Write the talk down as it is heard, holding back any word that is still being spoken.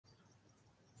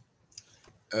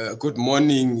Good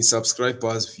morning,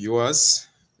 subscribers, viewers,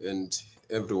 and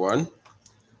everyone.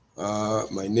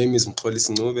 My name is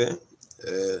Mkholis Ncube.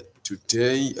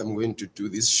 Today, I'm going to do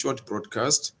this short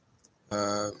broadcast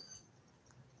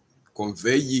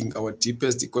conveying our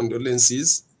deepest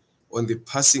condolences on the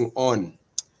passing on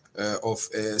of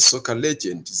a soccer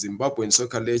legend, Zimbabwean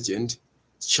soccer legend,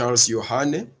 Charles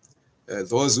Yohane.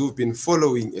 Those who've been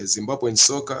following Zimbabwean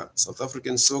soccer, South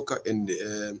African soccer, and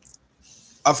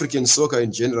African soccer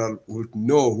in general would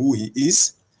know who he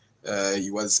is.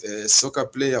 He was a soccer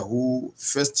player who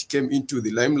first came into the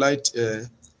limelight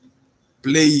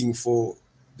playing for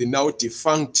the now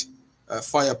defunct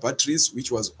Fire Patrice,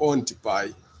 which was owned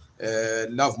by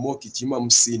Love Mokijima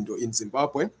Msindo in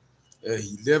Zimbabwe.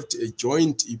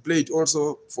 He played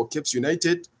also for Cape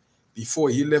United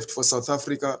before he left for South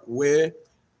Africa, where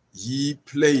he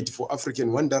played for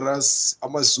African Wanderers,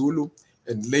 Amazulu,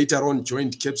 and later on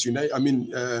joined Cape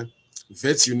United.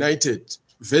 Vets United,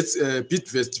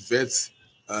 Bidvest Vets,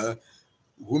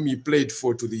 whom he played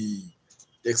for to the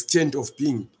extent of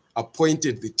being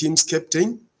appointed the team's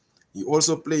captain. He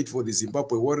also played for the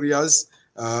Zimbabwe Warriors.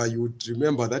 You would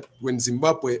remember that when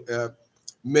Zimbabwe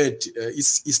made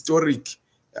its historic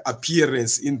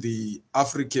appearance in the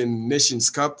African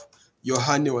Nations Cup,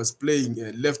 Yohane was playing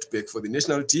left back for the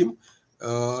national team.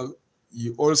 He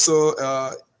also,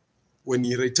 when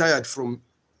he retired from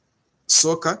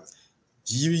soccer,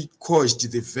 he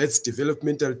coached the Vets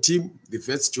developmental team, the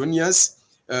Vets juniors.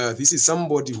 This is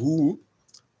somebody who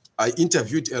I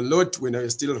interviewed a lot when I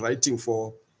was still writing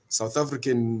for South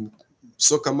African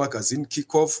soccer magazine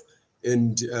Kickoff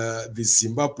and the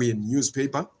Zimbabwean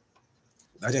newspaper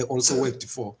that I also worked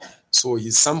for. So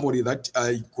he's somebody that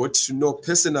I got to know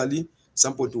personally,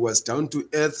 somebody who was down to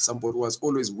earth, somebody who was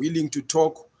always willing to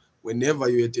talk. Whenever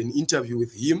you had an interview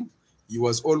with him, he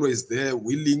was always there,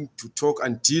 willing to talk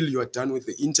until you are done with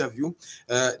the interview.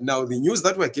 Now, the news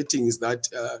that we're getting is that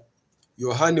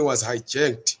Yohane was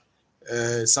hijacked.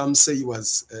 Some say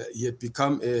he had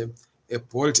become a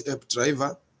Bolt app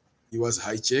driver. He was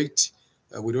hijacked.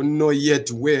 We don't know yet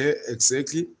where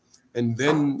exactly. And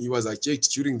then he was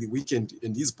hijacked during the weekend,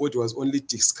 and his body was only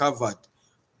discovered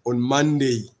on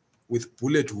Monday with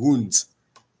bullet wounds.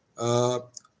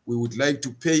 We would like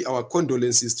to pay our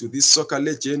condolences to this soccer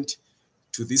legend,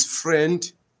 to this friend,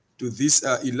 to this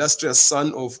illustrious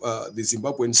son of the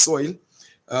Zimbabwean soil.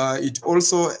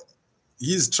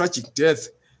 His tragic death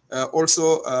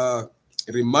also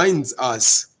reminds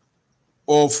us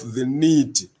of the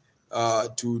need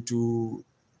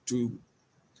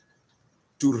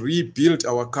to rebuild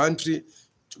our country.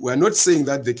 We're not saying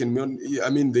that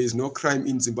there is no crime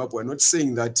in Zimbabwe. We're not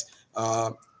saying that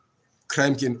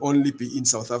crime can only be in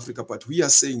South Africa, but we are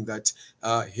saying that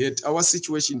had our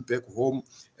situation back home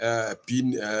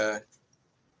been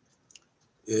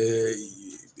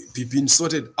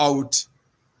sorted out,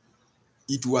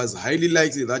 it was highly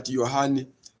likely that Yohane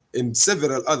and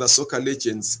several other soccer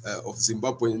legends of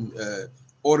Zimbabwean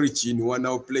origin who are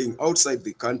now playing outside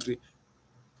the country,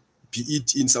 be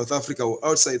it in South Africa or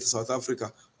outside South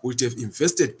Africa, would have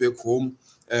invested back home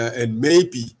and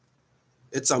maybe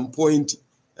at some point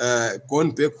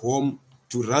gone back home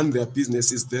to run their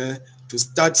businesses there, to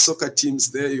start soccer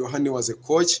teams there. Yohane was a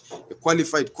coach, a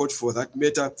qualified coach for that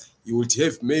matter. He would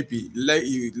have maybe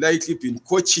likely been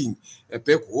coaching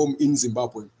back home in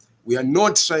Zimbabwe. We are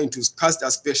not trying to cast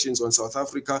aspersions on South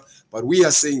Africa, but we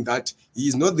are saying that he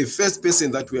is not the first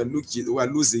person that we are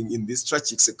losing in this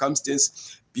tragic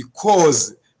circumstance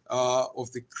because of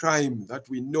the crime that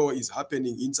we know is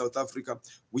happening in South Africa,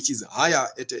 which is higher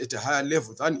at a higher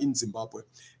level than in Zimbabwe.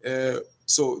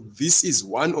 So this is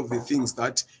one of the things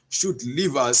that should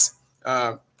leave us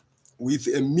with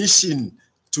a mission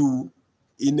to,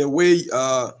 in a way,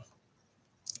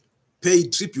 pay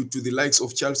tribute to the likes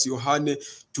of Charles Yohane,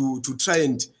 to try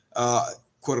and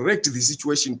correct the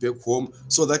situation back home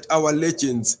so that our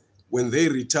legends, when they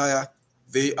retire,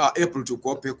 they are able to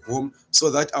go back home, so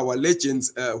that our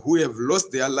legends who have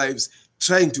lost their lives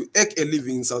trying to make a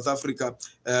living in South Africa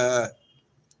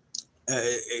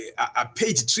are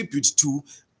paid tribute to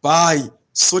by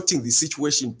sorting the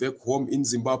situation back home in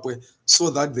Zimbabwe, so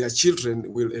that their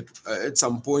children will at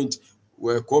some point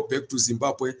go back to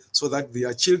Zimbabwe, so that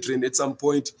their children at some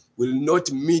point will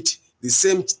not meet the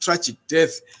same tragic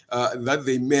death that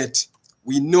they met.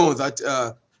 We know that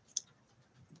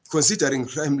considering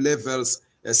crime levels,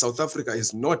 South Africa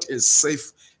is not as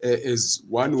safe as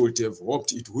one would have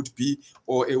hoped it would be,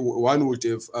 or one would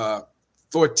have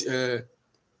thought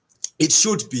it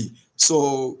should be.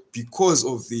 So because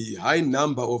of the high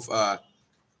number of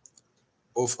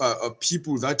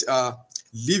people that are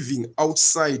living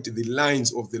outside the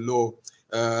lines of the law,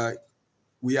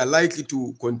 we are likely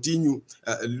to continue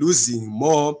losing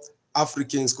more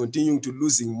Africans, continuing to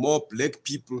losing more black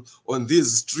people on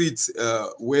these streets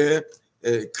where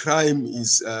crime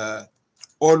is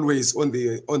always on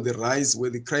the rise, where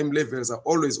the crime levels are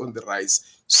always on the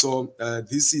rise. So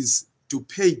this is to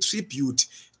pay tribute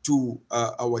to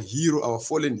our hero, our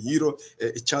fallen hero,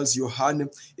 Charles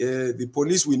Yohane. The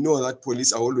police, we know that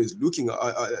police are always looking,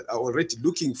 are already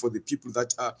looking for the people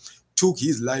that took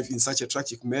his life in such a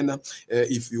tragic manner.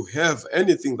 If you have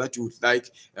anything that you would like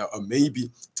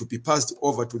maybe to be passed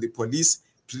over to the police,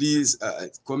 please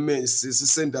comment,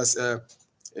 send us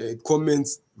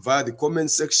comments via the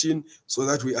comment section so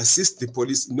that we assist the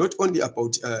police, not only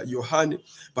about Yohane,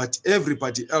 but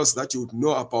everybody else that you would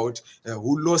know about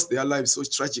who lost their lives so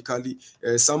tragically,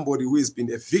 somebody who has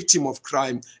been a victim of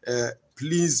crime.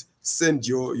 Please send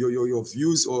your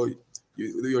views or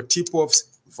your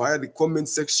tip-offs via the comment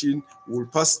section. We'll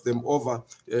pass them over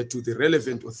to the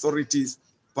relevant authorities.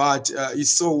 But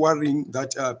it's so worrying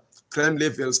that crime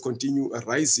levels continue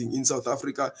rising in South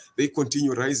Africa. They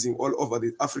continue rising all over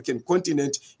the African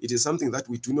continent. It is something that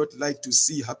we do not like to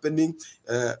see happening.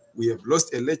 We have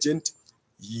lost a legend.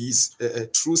 He is a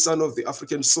true son of the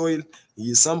African soil.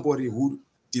 He is somebody who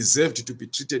deserved to be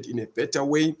treated in a better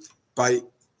way by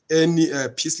any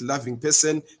peace-loving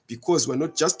person, because we're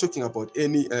not just talking about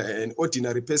any an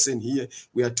ordinary person here.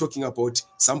 We are talking about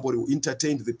somebody who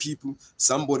entertained the people,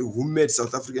 somebody who made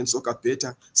South African soccer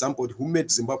better, somebody who made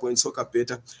Zimbabwean soccer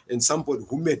better, and somebody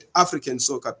who made African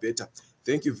soccer better.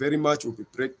 Thank you very much. We'll be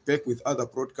back with other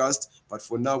broadcasts, but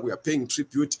for now we are paying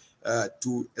tribute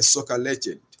to a soccer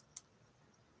legend.